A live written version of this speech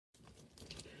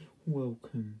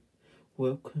Welcome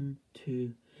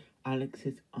to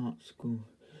Alex's Art School,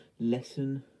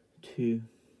 Lesson 2,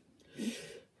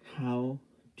 How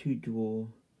to Draw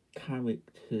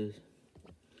Characters.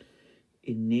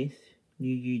 In this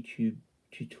new YouTube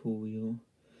tutorial,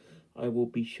 I will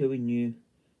be showing you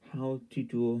how to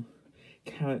draw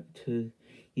characters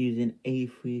using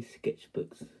A3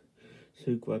 sketchbooks.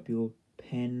 So grab your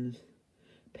pens,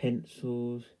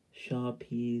 pencils,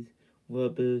 Sharpies,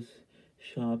 rubbers,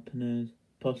 sharpeners,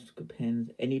 Posca pens,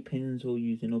 any pens you're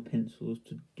using or pencils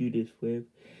to do this with,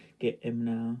 get them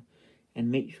now.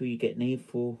 And make sure you get an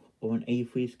A4 or an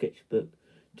A3 sketchbook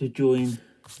to join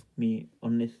me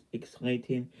on this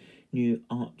exciting new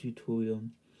art tutorial.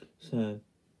 So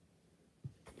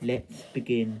let's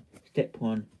begin. Step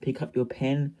 1, pick up your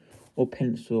pen or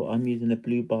pencil. I'm using a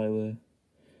blue biro,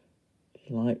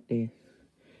 like this.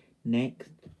 Next,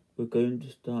 we're going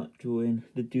to start drawing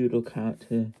the doodle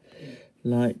character,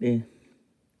 like this.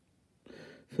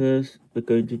 First, we're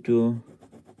going to draw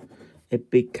a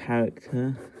big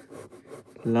character,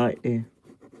 like this.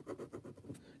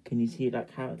 Can you see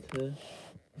that character?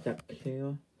 Is that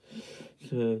clear?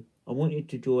 So, I want you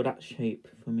to draw that shape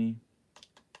for me.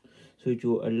 So,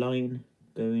 draw a line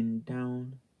going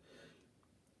down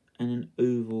and an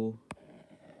oval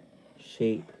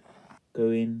shape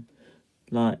going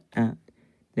like that.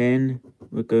 Then,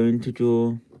 we're going to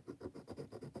draw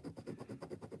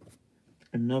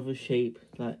another shape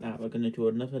like that. We're going to draw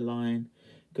another line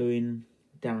going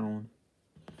down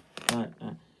like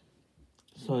that.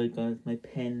 Sorry guys, my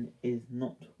pen is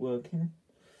not working,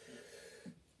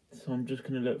 so I'm just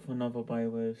going to look for another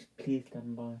biro. Please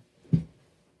stand by.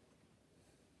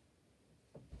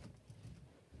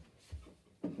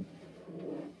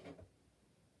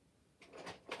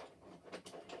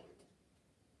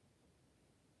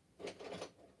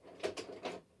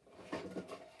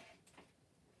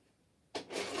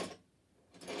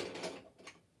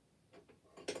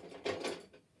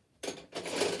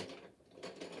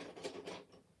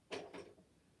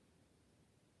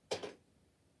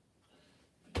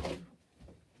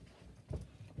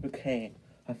 Okay,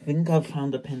 I think I've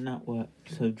found a pen that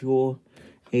works. So draw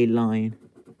a line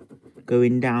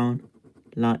going down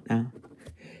like that.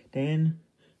 Then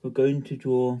we're going to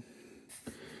draw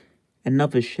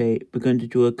another shape. We're going to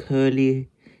draw a curly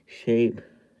shape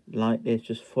like this.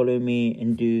 Just follow me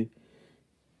and do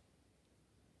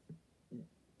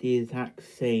the exact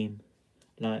same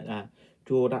like that.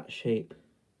 Draw that shape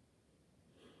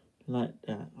like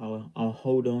that. I'll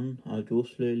hold on. I'll draw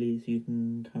slowly so you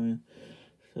can carry on.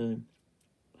 So,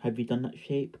 have you done that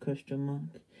shape? Question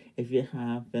mark. If you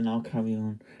have, then I'll carry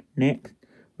on. Next,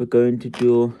 we're going to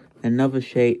draw another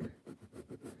shape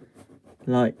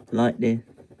like this.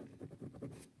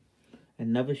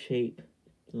 Another shape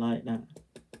like that.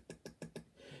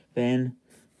 Then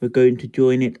we're going to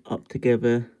join it up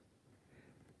together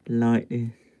like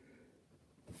this.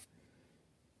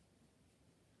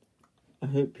 I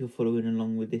hope you're following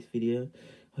along with this video.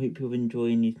 I hope you're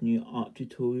enjoying this new art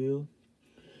tutorial.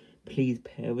 Please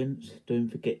parents,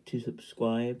 don't forget to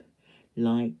subscribe,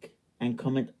 like and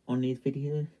comment on these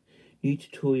videos. New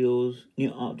tutorials,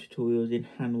 new art tutorials in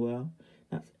Hanwell.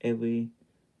 That's every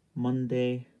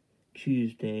Monday,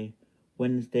 Tuesday,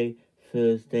 Wednesday,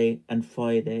 Thursday and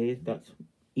Fridays. That's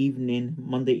evening,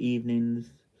 Monday evenings,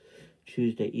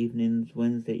 Tuesday evenings,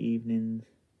 Wednesday evenings,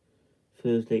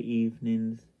 Thursday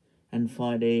evenings and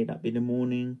Friday. That'd be the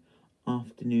morning,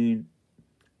 afternoon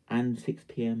and 6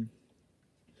 PM.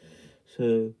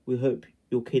 So we hope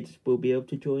your kids will be able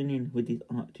to join in with this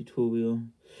art tutorial.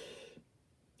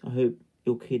 I hope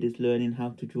your kid is learning how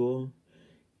to draw.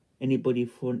 Anybody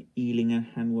from Ealing and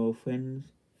Hanwell friends,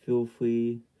 feel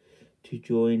free to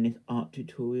join this art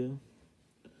tutorial.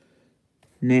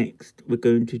 Next, we're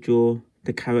going to draw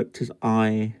the character's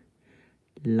eye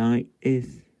like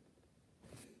this.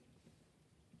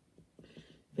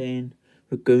 Then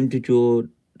we're going to draw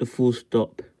the full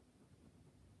stop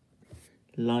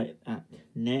like that.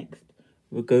 Next,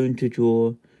 we're going to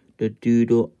draw the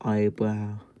doodle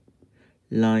eyebrow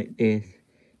like this.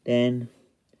 Then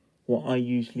what I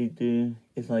usually do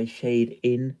is I shade it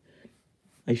in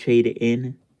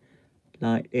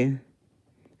like this,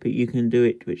 but you can do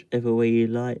it whichever way you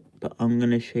like, but I'm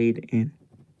gonna shade it in.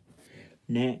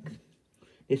 Next,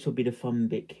 this will be the fun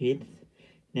bit, kids.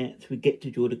 Next, we get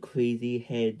to draw the crazy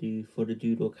hairdo for the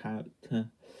doodle character.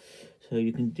 So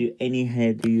you can do any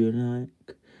hairdo you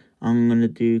like. I'm gonna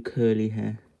do curly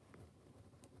hair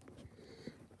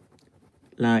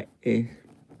like this.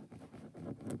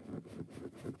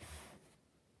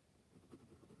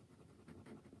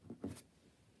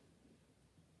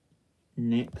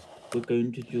 Next, we're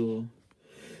going to draw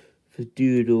for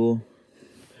doodle.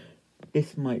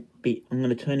 This might be, I'm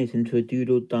going to turn this into a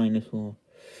doodle dinosaur.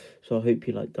 So I hope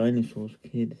you like dinosaurs,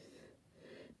 kids.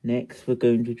 Next, we're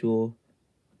going to draw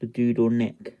the doodle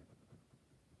neck.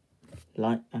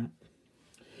 Like that.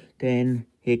 Then,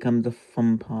 here comes the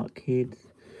fun part, kids.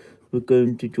 We're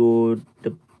going to draw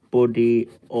the body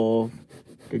of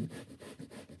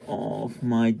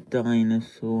my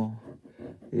dinosaur.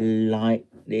 Like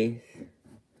this.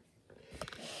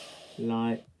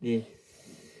 Like this.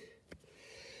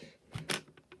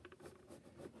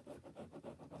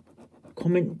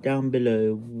 Comment down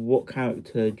below what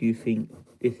character do you think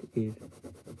this is.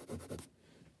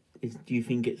 Do you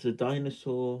think it's a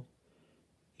dinosaur,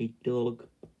 a dog?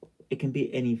 It can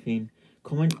be anything.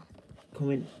 Comment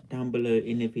down below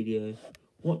in the video.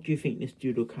 What do you think this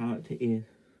doodle character is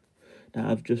that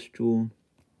I've just drawn?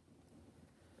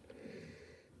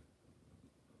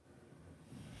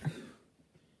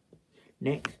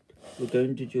 Next, we're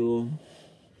going to draw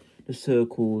the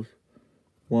circles.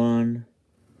 1,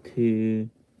 2,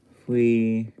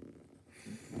 3,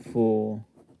 4.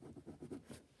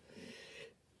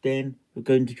 Then we're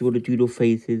going to draw the doodle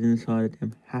faces inside of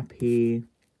them. Happy,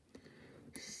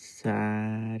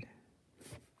 sad,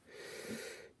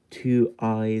 2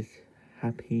 eyes,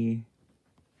 happy,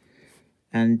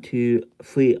 and 3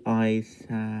 eyes,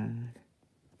 sad.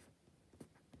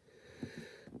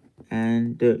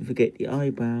 And don't forget the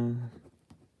eyebrows.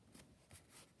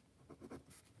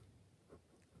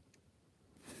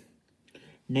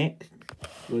 Next,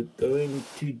 we're going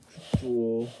to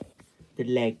draw the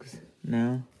legs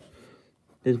now.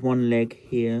 There's 1 leg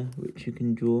here, which you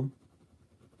can draw.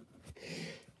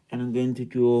 And I'm going to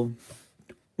draw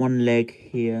 1 leg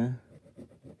here.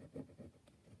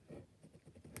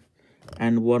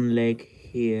 And 1 leg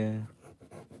here.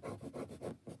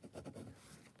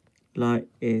 Like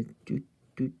this.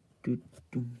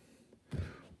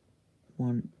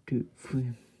 1, 2,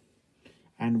 3.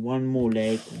 And 1 more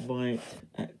leg right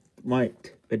where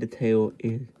the tail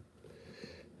is.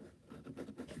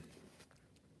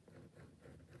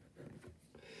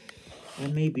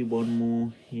 And maybe 1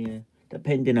 more here,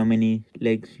 depending how many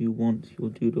legs you want your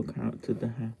doodle character to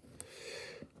have.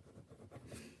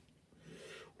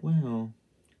 Well,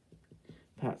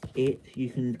 that's it. You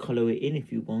can colour it in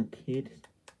if you want, kids.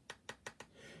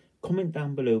 Comment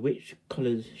down below which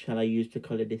colours shall I use to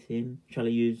colour this in. Shall I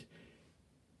use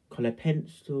colour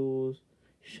pencils,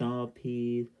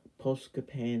 Sharpies, Posca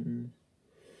pens,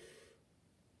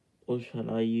 or shall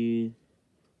I use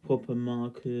proper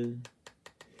markers?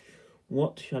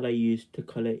 What shall I use to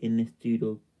colour in this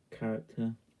doodle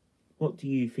character? What do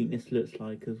you think this looks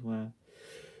like as well?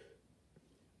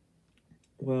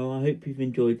 Well, I hope you've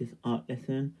enjoyed this art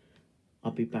lesson.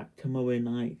 I'll be back tomorrow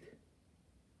night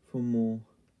for more.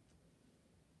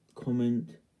 Comment,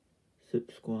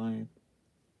 subscribe,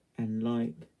 and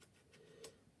like.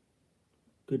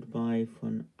 Goodbye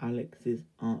from Alex's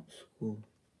Art School.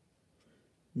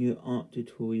 New art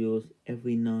tutorials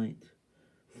every night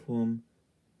from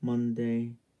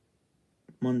Monday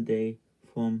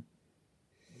from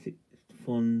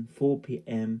 4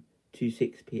 PM to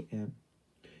 6 PM.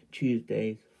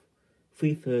 Tuesdays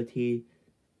 3:30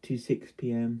 to 6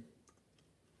 PM.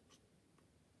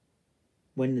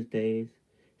 Wednesdays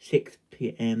 6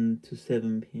 PM to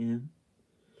 7 PM.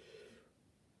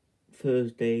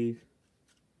 Thursdays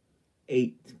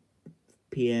 8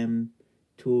 PM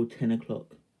till 10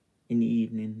 o'clock in the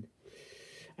evening.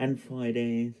 And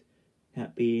Fridays,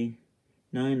 that'd be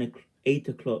 8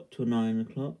 o'clock till 9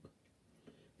 o'clock.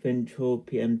 Then 12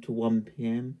 PM to 1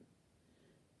 PM.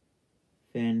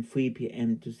 Then 3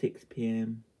 PM to 6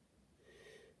 PM.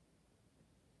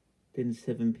 Then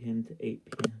 7 PM to 8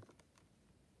 PM.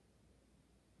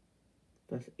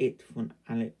 That's it from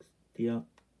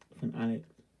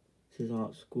Alex's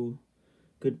Art School.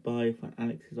 Goodbye from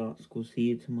Alex's Art School. See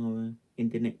you tomorrow in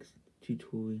the next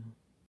tutorial.